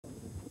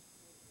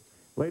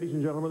Ladies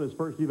and gentlemen, this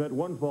first event,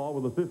 one fall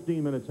with a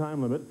 15-minute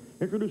time limit.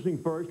 Introducing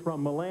first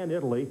from Milan,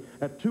 Italy,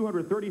 at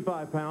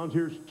 235 pounds,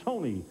 here's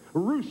Tony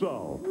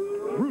Russo.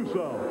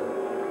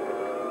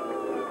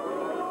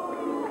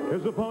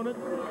 His opponent,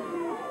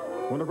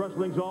 one of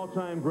wrestling's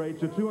all-time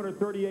greats, at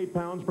 238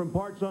 pounds from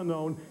parts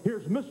unknown,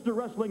 here's Mr.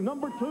 Wrestling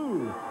number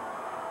 2.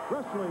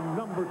 Wrestling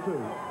number 2.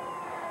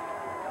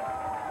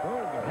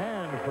 Good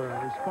hand for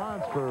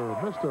response for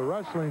Mr.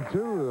 Wrestling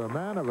 2, the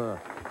man of a,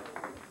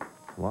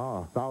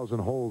 wow, 1,000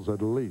 holes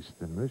at least.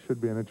 And this should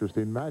be an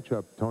interesting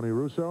matchup. Tony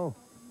Russo,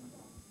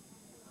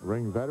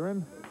 ring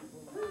veteran.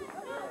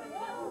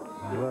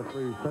 The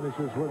referee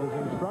finishes with his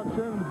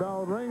instructions.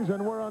 Bell rings,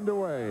 and we're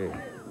underway.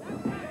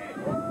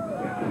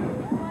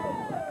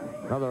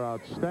 Another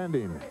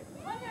outstanding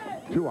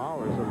 2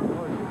 hours of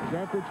Georgia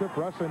Championship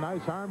Wrestling.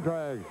 Nice arm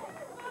drag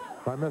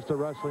by Mr.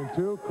 Wrestling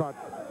 2. Caught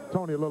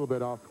Tony a little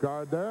bit off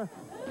guard there.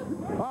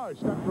 Oh, he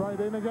stepped right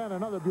in again.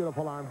 Another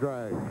beautiful arm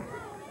drag.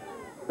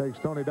 Takes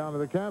Tony down to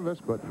the canvas,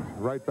 but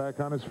right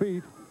back on his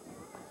feet.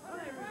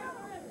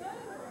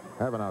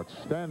 Have an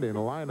outstanding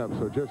lineup,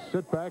 so just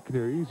sit back in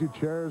your easy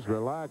chairs,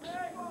 relax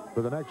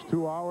for the next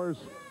 2 hours.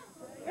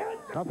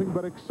 Nothing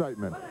but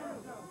excitement.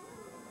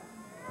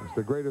 It's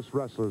the greatest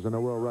wrestlers in the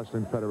World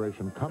Wrestling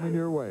Federation coming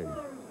your way.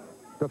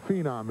 The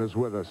Phenom is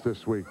with us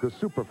this week. The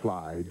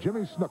Superfly,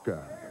 Jimmy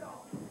Snuka.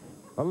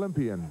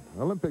 Olympian,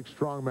 Olympic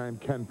strongman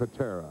Ken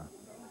Patera.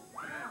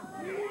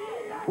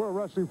 World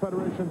Wrestling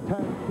Federation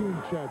Tag Team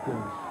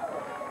Champions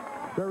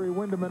Barry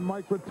Windham and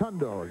Mike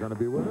Rotundo are going to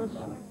be with us.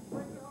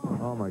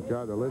 Oh my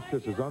God, the list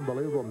just is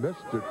unbelievable.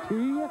 Mr. T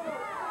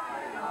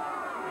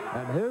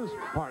and his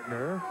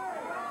partner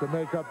to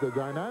make up the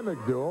dynamic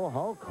duo,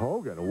 Hulk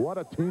Hogan. What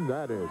a team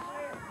that is.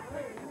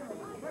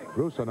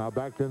 Russo now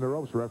back in the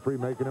ropes. Referee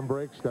making him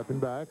break, stepping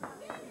back.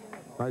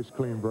 Nice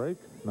clean break.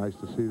 Nice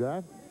to see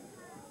that.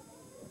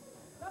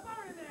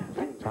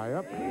 Tie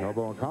up,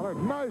 elbow and collar.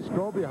 Nice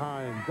go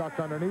behind. Duck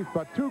underneath,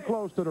 but too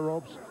close to the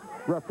ropes.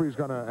 Referee's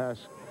going to ask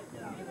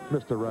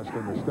Mr.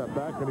 Wrestling to step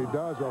back, and he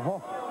does.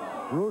 Oh,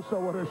 Russo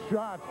with a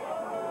shot.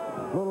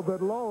 A little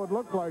bit low, it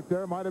looked like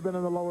there. Might have been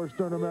in the lower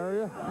sternum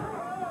area.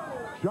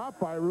 Shot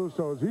by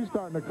Russo as he's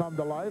starting to come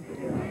to life.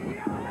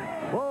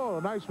 Whoa,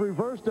 nice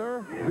reverse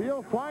there.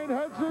 Veal flying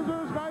head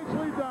scissors,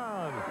 nicely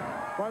done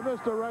by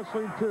Mr.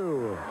 Wrestling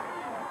 2.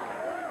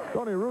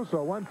 Tony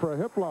Russo went for a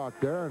hip lock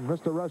there, and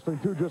Mr. Wrestling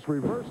 2 just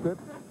reversed it.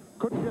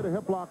 Couldn't get a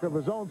hip lock of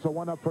his own, so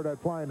went up for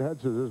that flying head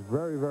scissors.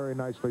 Very, very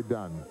nicely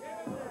done.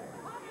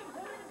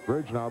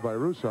 Bridge now by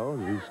Russo.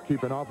 He's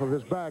keeping off of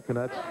his back, and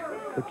that's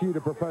the key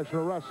to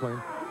professional wrestling.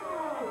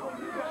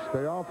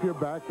 Stay off your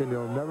back, and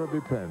you'll never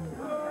be pinned.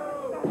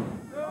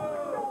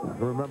 I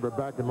remember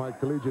back in my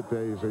collegiate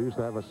days, I used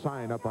to have a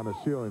sign up on the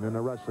ceiling in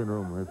the wrestling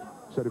room. It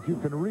said, if you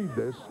can read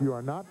this, you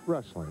are not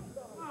wrestling.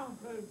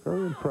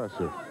 Very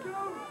impressive.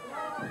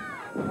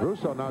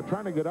 Russo now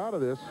trying to get out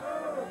of this.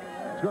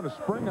 He's going to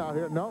spring out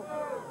here. No,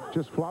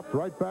 just flopped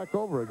right back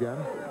over again.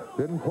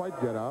 Didn't quite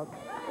get out.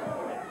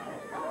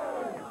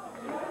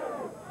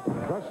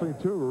 Wrestling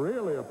 2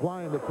 really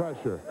applying the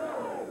pressure.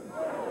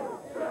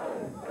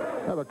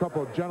 Have a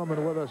couple of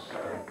gentlemen with us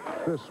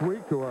this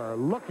week who are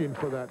looking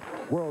for that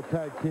World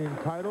Tag Team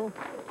title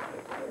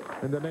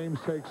in the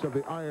namesakes of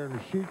the Iron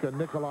Sheik and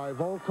Nikolai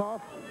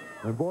Volkov.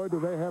 And boy, do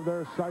they have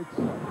their sights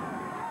set.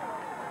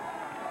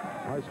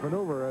 Nice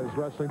maneuver as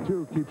Wrestling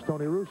 2 keeps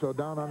Tony Russo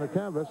down on the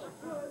canvas.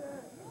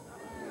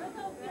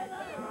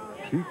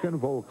 Sheik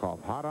and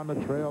Volkov hot on the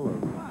trail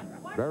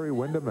of Barry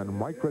Windham and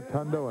Mike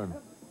Rotundo. And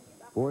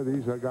boy,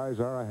 these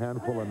guys are a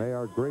handful, and they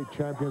are great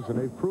champions, and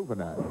they've proven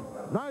that.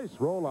 Nice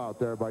rollout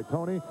there by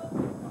Tony.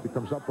 He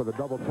comes up with a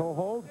double toe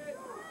hold.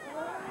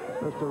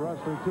 Mr.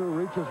 Wrestling 2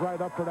 reaches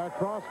right up for that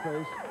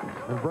crossface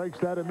and breaks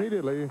that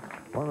immediately.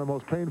 One of the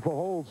most painful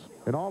holds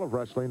in all of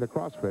wrestling, the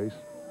crossface.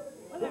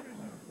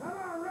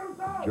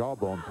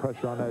 Jawbone,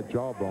 pressure on that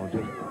jawbone.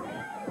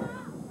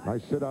 Just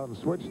nice sit out and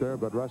switch there,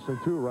 but Wrestling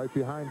 2 right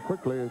behind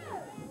quickly. It's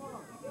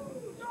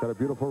got a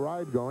beautiful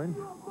ride going.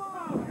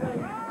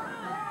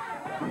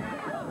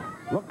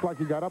 Looked like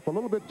he got up a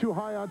little bit too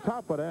high on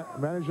top, but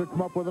managed to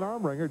come up with an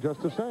arm wringer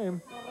just the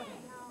same.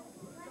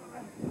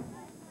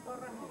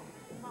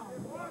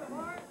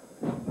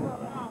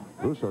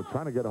 Russo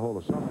trying to get a hold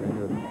of something.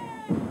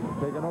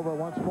 Taking over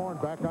once more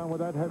and back on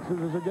with that head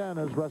scissors again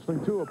as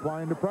Wrestling 2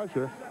 applying the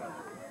pressure.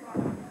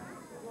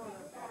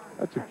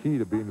 That's a key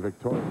to being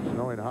victorious,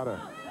 knowing how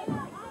to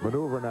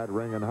maneuver in that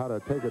ring and how to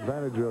take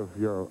advantage of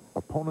your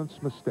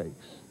opponent's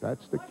mistakes.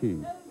 That's the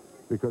key,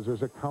 because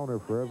there's a counter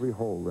for every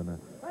hold, and a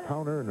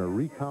counter and a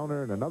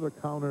recounter and another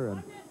counter,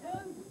 and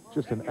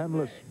just an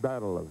endless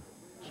battle of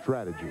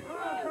strategy.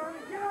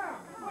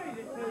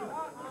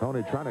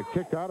 Tony trying to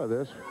kick out of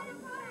this,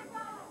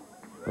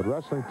 but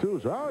Wrestling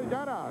 2's, oh, he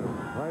got out.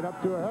 Right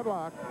up to a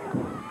headlock,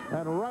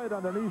 and right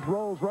underneath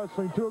rolls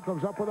Wrestling 2,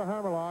 comes up with a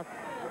hammerlock.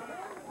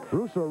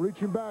 Russo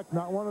reaching back,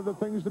 not one of the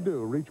things to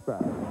do, reach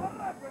back.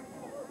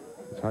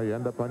 That's how you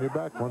end up on your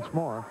back once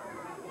more.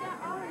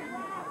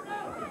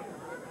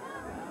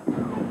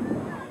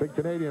 Big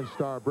Canadian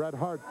star Bret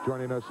Hart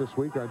joining us this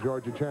week on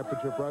Georgia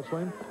Championship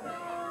Wrestling,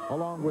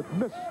 along with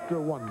Mr.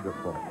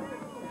 Wonderful,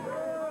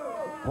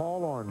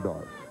 Paul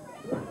Orndorff,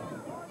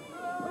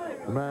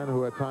 the man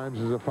who at times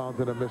is a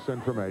fountain of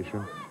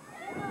misinformation.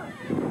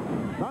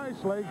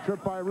 Nice leg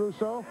trip by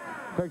Russo.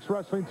 Takes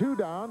Wrestling 2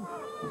 down.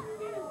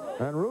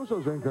 And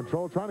Russo's in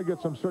control, trying to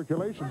get some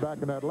circulation back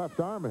in that left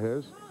arm of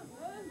his,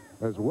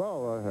 as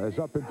well as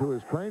up into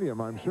his cranium,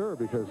 I'm sure,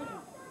 because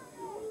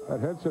that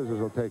head scissors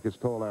will take his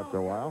toll after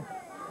a while.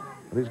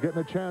 And he's getting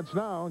a chance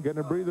now, and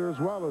getting a breather as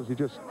well, as he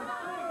just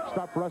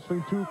stopped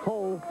Wrestling 2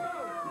 cold.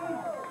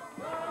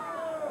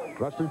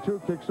 Wrestling 2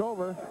 kicks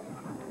over.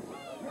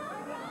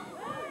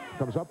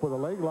 Comes up with a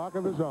leg lock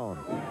of his own.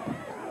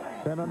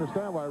 Can't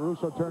understand why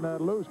Russo turned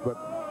that loose, but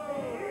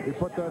he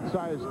put that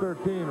size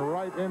 13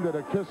 right into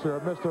the kisser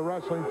of Mr.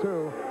 Wrestling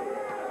 2.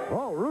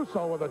 Oh,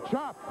 Russo with a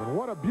chop, and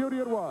what a beauty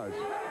it was.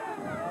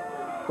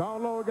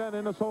 Down low again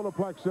in the solar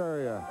plex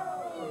area.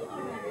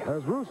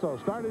 As Russo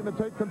starting to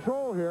take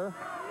control here.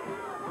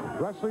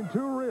 Wrestling 2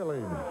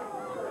 reeling.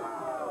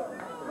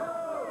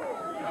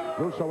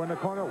 Russo in the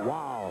corner.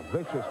 Wow,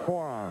 vicious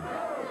forearm.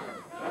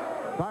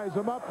 Ties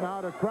him up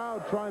now. The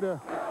crowd trying to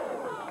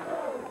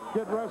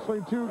get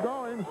Wrestling 2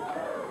 going.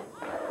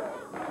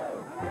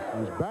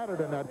 He's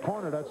battered in that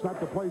corner. That's not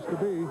the place to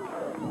be.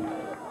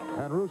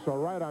 And Russo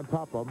right on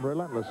top of him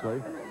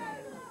relentlessly.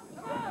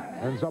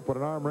 Ends up with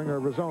an arm wringer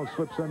of his own.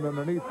 Slips in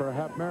underneath for a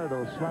half merit.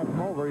 He'll slap him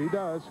over. He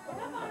does.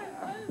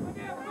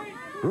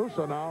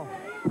 Russo now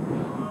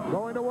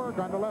going to work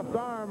on the left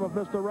arm of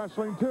Mr.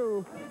 Wrestling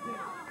 2.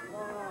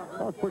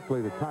 How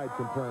quickly the tide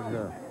can turn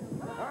here.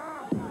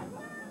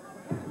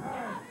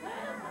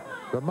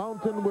 The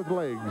Mountain with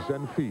Legs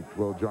and Feet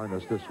will join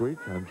us this week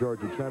on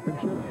Georgia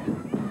Championship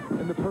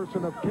in the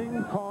person of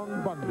King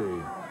Kong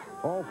Bundy.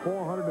 All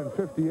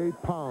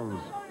 458 pounds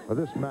of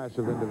this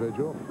massive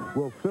individual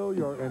will fill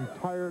your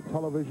entire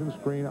television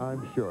screen,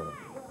 I'm sure.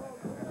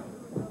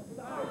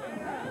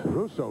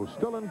 Russo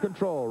still in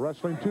control.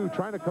 Wrestling 2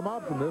 trying to come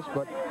out from this,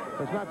 but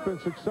has not been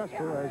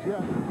successful as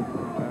yet.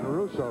 And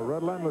Russo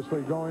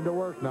relentlessly going to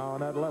work now on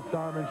that left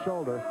arm and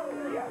shoulder.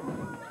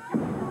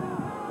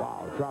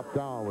 Wow, dropped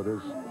down with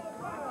his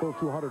full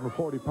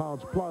 240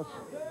 pounds plus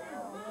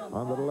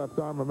onto the left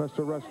arm of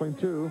Mr. Wrestling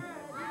 2.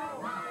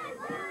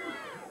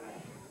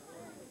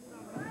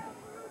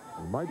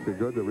 It might be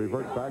good to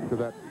revert back to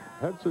that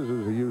head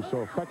scissors he used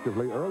so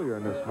effectively earlier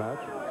in this match.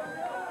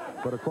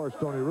 But of course,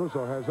 Tony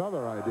Russo has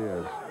other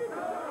ideas.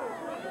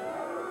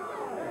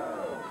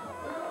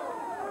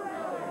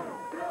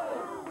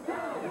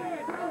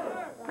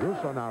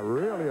 Russo now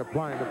really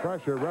applying the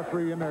pressure.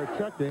 Referee in there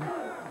checking.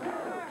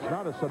 It's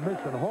not a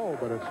submission hold,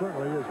 but it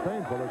certainly is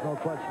painful. There's no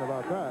question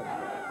about that.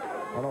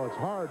 Although it's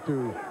hard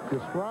to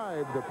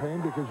describe the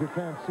pain because you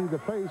can't see the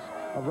face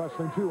of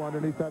Wrestling 2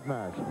 underneath that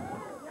mask.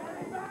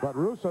 But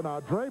Russo now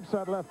drapes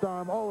that left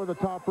arm over the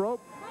top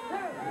rope.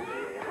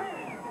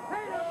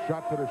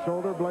 Shot to the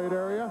shoulder blade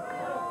area.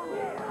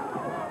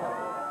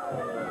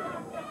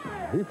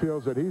 He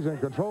feels that he's in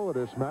control of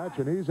this match,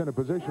 and he's in a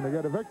position to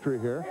get a victory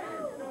here.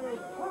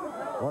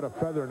 What a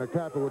feather in the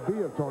cap it would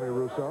be of Tony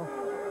Russo.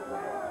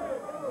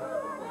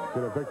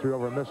 Get a victory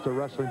over Mr.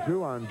 Wrestling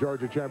 2 on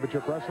Georgia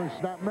Championship Wrestling.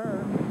 Snap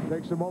Merritt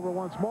takes him over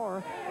once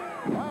more.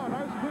 Wow,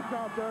 nice kick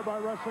out there by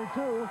Wrestling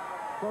 2.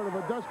 Sort of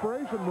a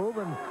desperation move,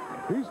 and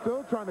he's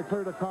still trying to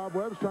clear the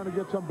cobwebs, trying to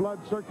get some blood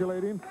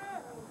circulating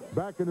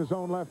back in his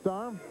own left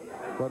arm.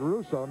 But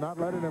Russo not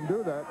letting him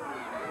do that.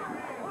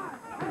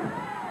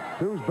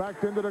 Two's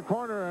backed into the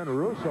corner, and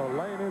Russo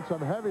laying in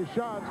some heavy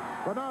shots.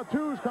 But now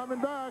Two's coming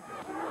back.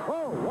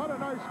 Oh, what a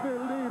nice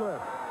knee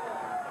lift.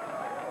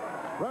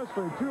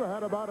 Wrestling 2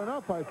 had about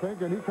enough, I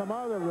think, and he come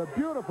out of a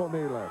beautiful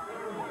knee lift.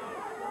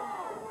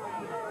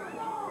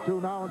 2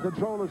 now in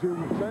control as he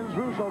sends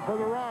Russo for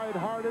the ride,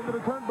 hard into the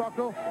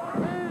turnbuckle.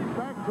 Big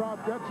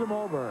backdrop gets him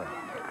over.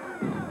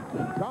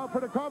 Down for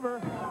the cover.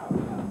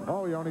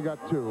 Oh, he only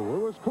got 2.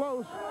 It was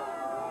close,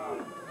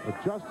 but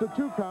just a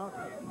 2 count.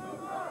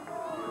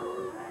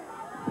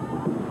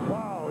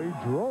 Wow,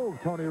 he drove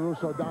Tony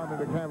Russo down to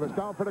the canvas.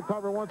 Down for the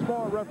cover once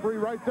more. Referee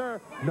right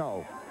there.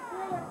 No.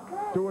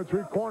 2 and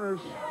 3 corners.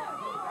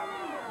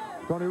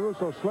 Tony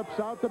Russo slips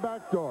out the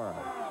back door.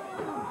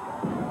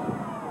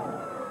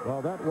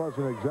 Well, that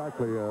wasn't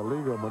exactly a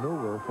legal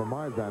maneuver from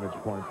my vantage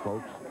point,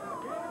 folks.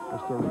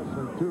 Mr.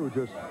 Wrestling 2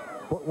 just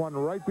put one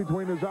right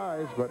between his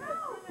eyes, but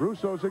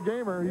Russo's a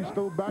gamer. He's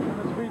still back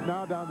on his feet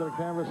now, down to the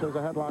canvas as a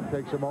headlock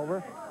takes him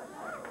over.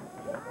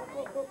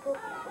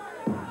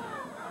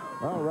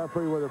 Well,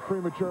 referee with a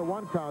premature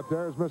 1 count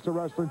there as Mr.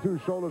 Wrestling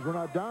 2's shoulders were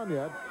not down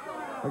yet.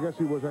 I guess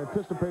he was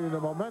anticipating the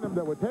momentum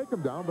that would take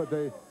him down, but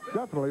they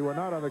definitely were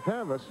not on the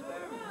canvas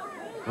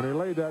when he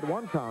laid that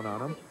 1 count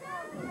on him.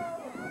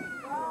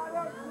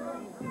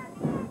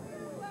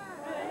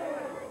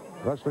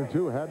 Wrestling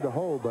 2 had the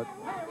hold, but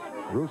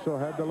Russo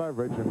had the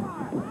leverage, and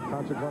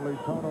consequently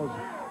Tono's,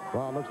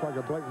 well, looks like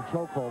a blatant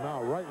chokehold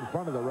now right in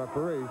front of the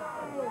referee,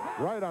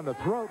 right on the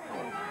throat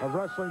of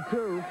Wrestling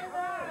 2.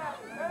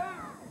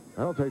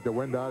 That'll take the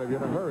wind out of you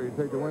in a hurry.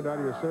 Take the wind out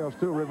of your sails,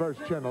 too. Reverse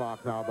chin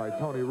lock now by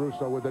Tony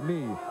Russo with the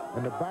knee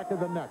in the back of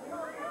the neck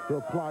to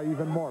apply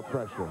even more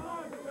pressure.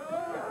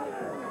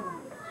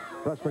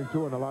 Wrestling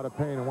 2 in a lot of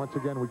pain, and once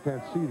again, we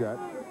can't see that,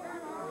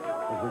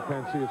 as we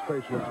can't see his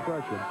facial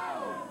expression.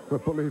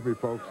 But believe me,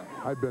 folks,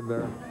 I've been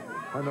there.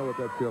 I know what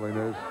that feeling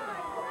is.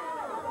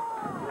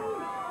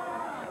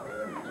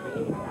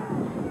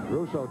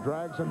 Russo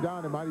drags him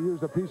down. He might have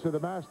used a piece of the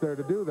mask there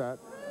to do that.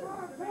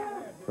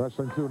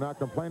 Wrestling 2 not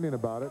complaining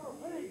about it.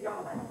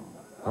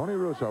 Tony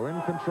Russo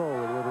in control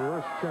with a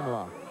reverse chin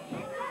lock.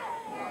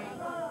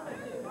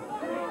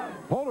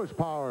 Polish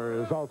Power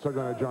is also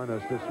going to join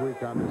us this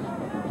week on this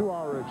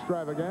 2-hour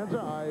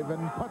extravaganza.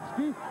 Ivan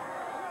Putski,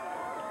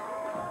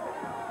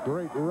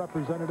 great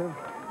representative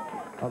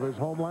of his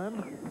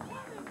homeland,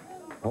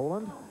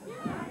 Poland,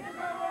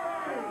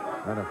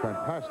 and a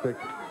fantastic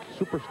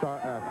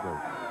superstar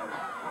athlete.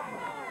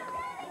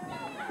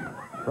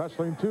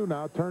 Wrestling 2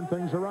 now turn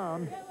things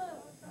around.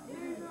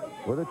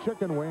 With a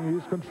chicken wing,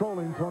 he's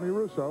controlling Tony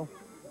Russo.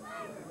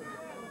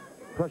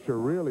 Pressure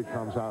really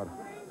comes out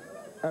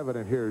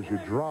evident here as you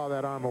draw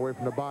that arm away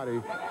from the body,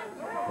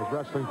 as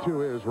Wrestling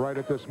 2 is right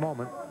at this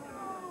moment.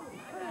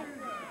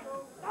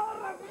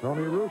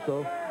 Tony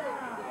Russo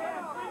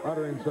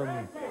uttering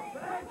some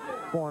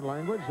foreign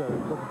language that he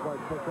couldn't quite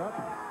pick up.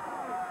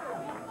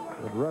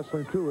 But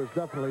Wrestling 2 is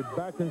definitely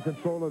back in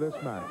control of this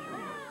match.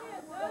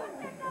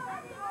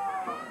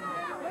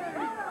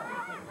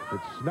 It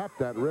snapped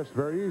that wrist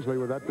very easily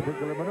with that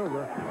particular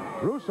maneuver.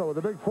 Russo with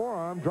a big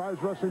forearm drives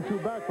Wrestling 2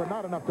 back, but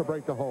not enough to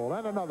break the hold.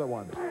 And another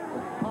one.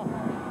 Oh,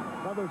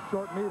 another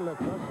short knee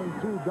lift. Wrestling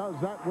 2 does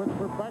that with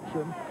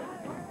perfection.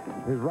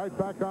 He's right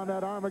back on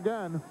that arm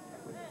again.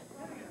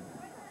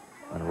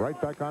 And right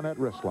back on that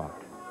wrist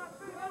lock.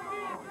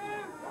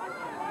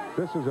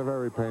 This is a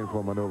very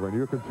painful maneuver, and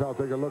you can tell.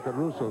 Take a look at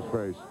Russo's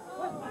face.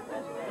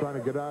 Trying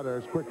to get out of there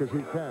as quick as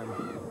he can.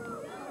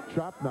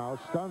 Chop now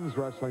stuns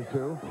Wrestling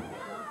 2.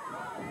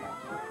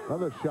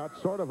 Another shot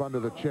sort of under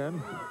the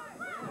chin.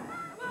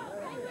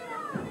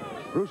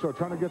 Russo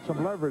trying to get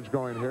some leverage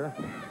going here.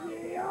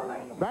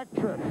 Back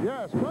trip,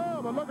 yes.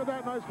 Well, but look at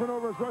that nice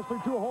maneuver as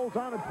Wrestling 2 holds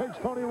on and takes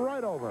Tony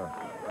right over.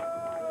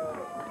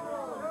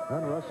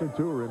 And Wrestling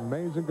 2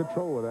 remains in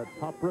control with that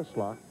top wrist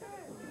lock.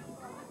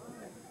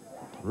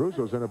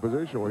 Russo's in a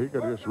position where he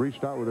could have just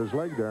reached out with his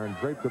leg there and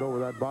draped it over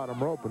that bottom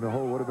rope, and the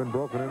hold would have been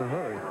broken in a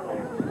hurry.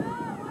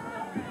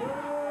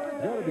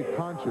 You got to be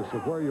conscious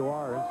of where you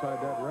are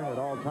inside that ring at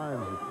all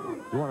times.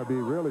 You want to be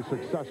really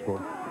successful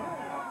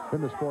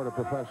in the sport of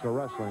professional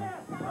wrestling.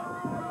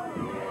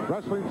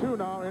 Wrestling 2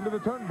 now into the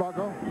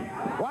turnbuckle.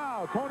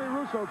 Wow, Tony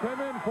Russo came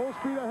in full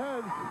speed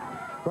ahead,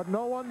 but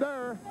no one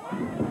there.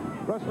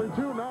 Wrestling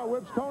 2 now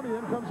whips Tony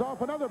in, comes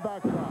off another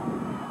backdrop.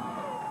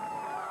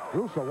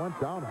 Russo went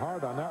down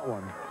hard on that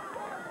one.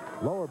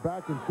 Lower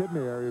back and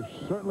kidney areas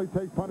certainly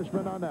take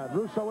punishment on that.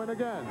 Russo in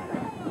again.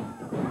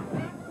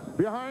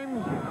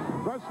 Behind,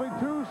 Wrestling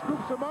 2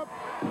 scoops him up.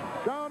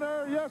 Down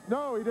there, yes,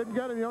 no, he didn't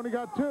get him. He only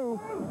got 2.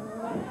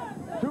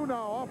 2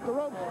 now off the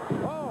ropes.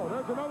 Oh,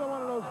 there's another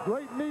one of those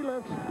great knee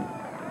lifts.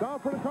 Down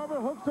for the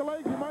cover, hooks the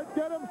leg. He might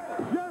get him.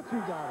 Yes, he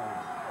got him.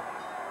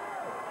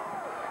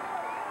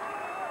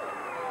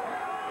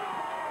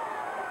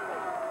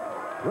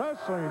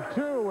 Wrestling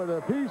 2 with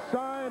a peace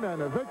sign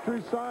and a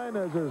victory sign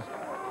as his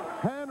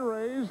hand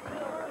raised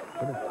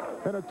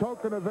and a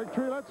token of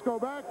victory. Let's go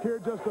back here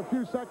just a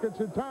few seconds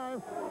in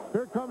time.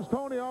 Here comes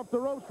Tony off the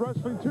ropes.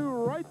 Wrestling 2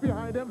 right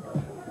behind him.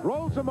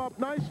 Rolls him up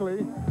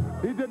nicely.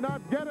 He did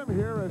not get him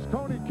here as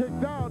Tony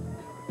kicked out.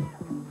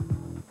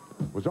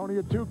 It was only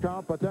a 2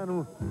 count, but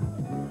then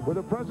with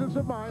a presence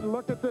of mind,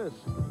 look at this.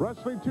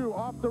 Wrestling 2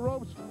 off the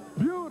ropes.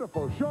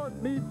 Beautiful short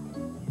knee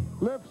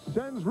lift.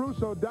 Sends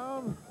Russo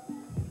down.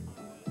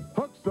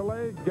 Hooks the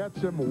leg.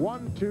 Gets him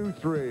 1, 2,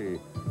 3.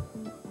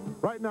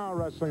 Right now,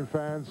 wrestling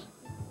fans,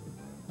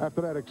 after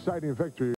that exciting victory,